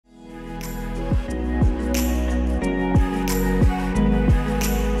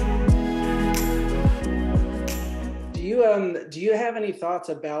you have any thoughts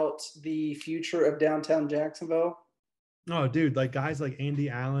about the future of downtown Jacksonville? Oh, dude, like guys like Andy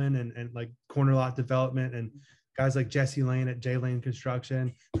Allen and like corner lot development and guys like Jesse Lane at J Lane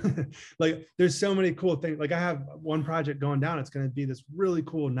Construction. Like there's so many cool things. Like I have one project going down. It's going to be this really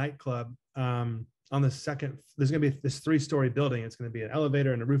cool nightclub on the second. There's going to be this 3-story building. It's going to be an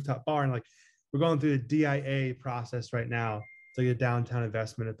elevator and a rooftop bar. And like we're going through the DIA process right now. It's like a Downtown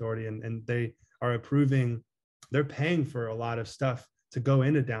Investment Authority. And they are approving, they're paying for a lot of stuff to go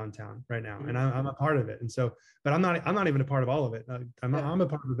into downtown right now, and I'm a part of it. And so, but I'm not even a part of all of it. I'm a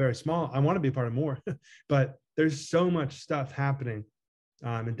part of a very small. I want to be a part of more, but there's so much stuff happening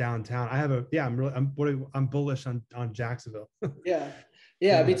in downtown. I'm bullish on Jacksonville.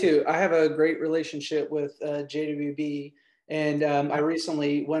 Yeah, me too. I have a great relationship with JWB, and I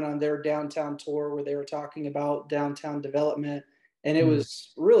recently went on their downtown tour where they were talking about downtown development. And it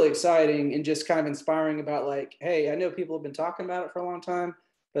was really exciting and just kind of inspiring about like, hey, I know people have been talking about it for a long time,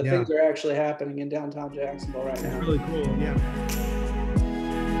 but things are actually happening in downtown Jacksonville right now. It's really cool. Yeah.